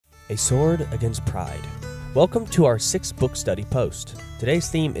A Sword Against Pride. Welcome to our 6th book study post. Today's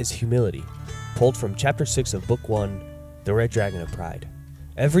theme is humility, pulled from chapter 6 of book 1, The Red Dragon of Pride.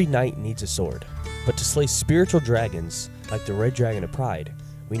 Every knight needs a sword, but to slay spiritual dragons like the Red Dragon of Pride,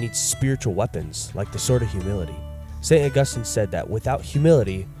 we need spiritual weapons like the Sword of Humility. St. Augustine said that without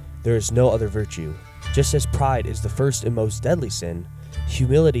humility, there is no other virtue. Just as pride is the first and most deadly sin,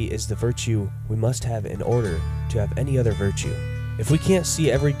 humility is the virtue we must have in order to have any other virtue. If we can't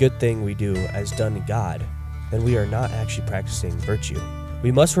see every good thing we do as done in God, then we are not actually practicing virtue.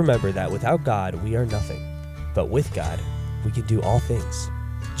 We must remember that without God, we are nothing, but with God, we can do all things.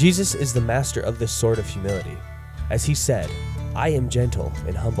 Jesus is the master of this sword of humility. As he said, "I am gentle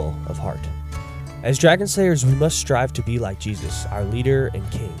and humble of heart." As dragon slayers, we must strive to be like Jesus, our leader and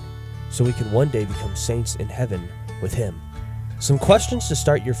king, so we can one day become saints in heaven with him. Some questions to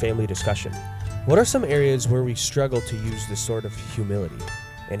start your family discussion. What are some areas where we struggle to use the sword of humility,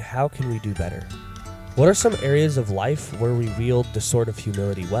 and how can we do better? What are some areas of life where we wield the sword of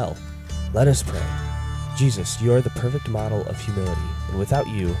humility well? Let us pray. Jesus, you are the perfect model of humility, and without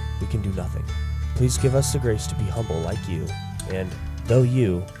you, we can do nothing. Please give us the grace to be humble like you, and, though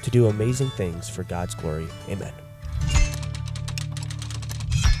you, to do amazing things for God's glory. Amen.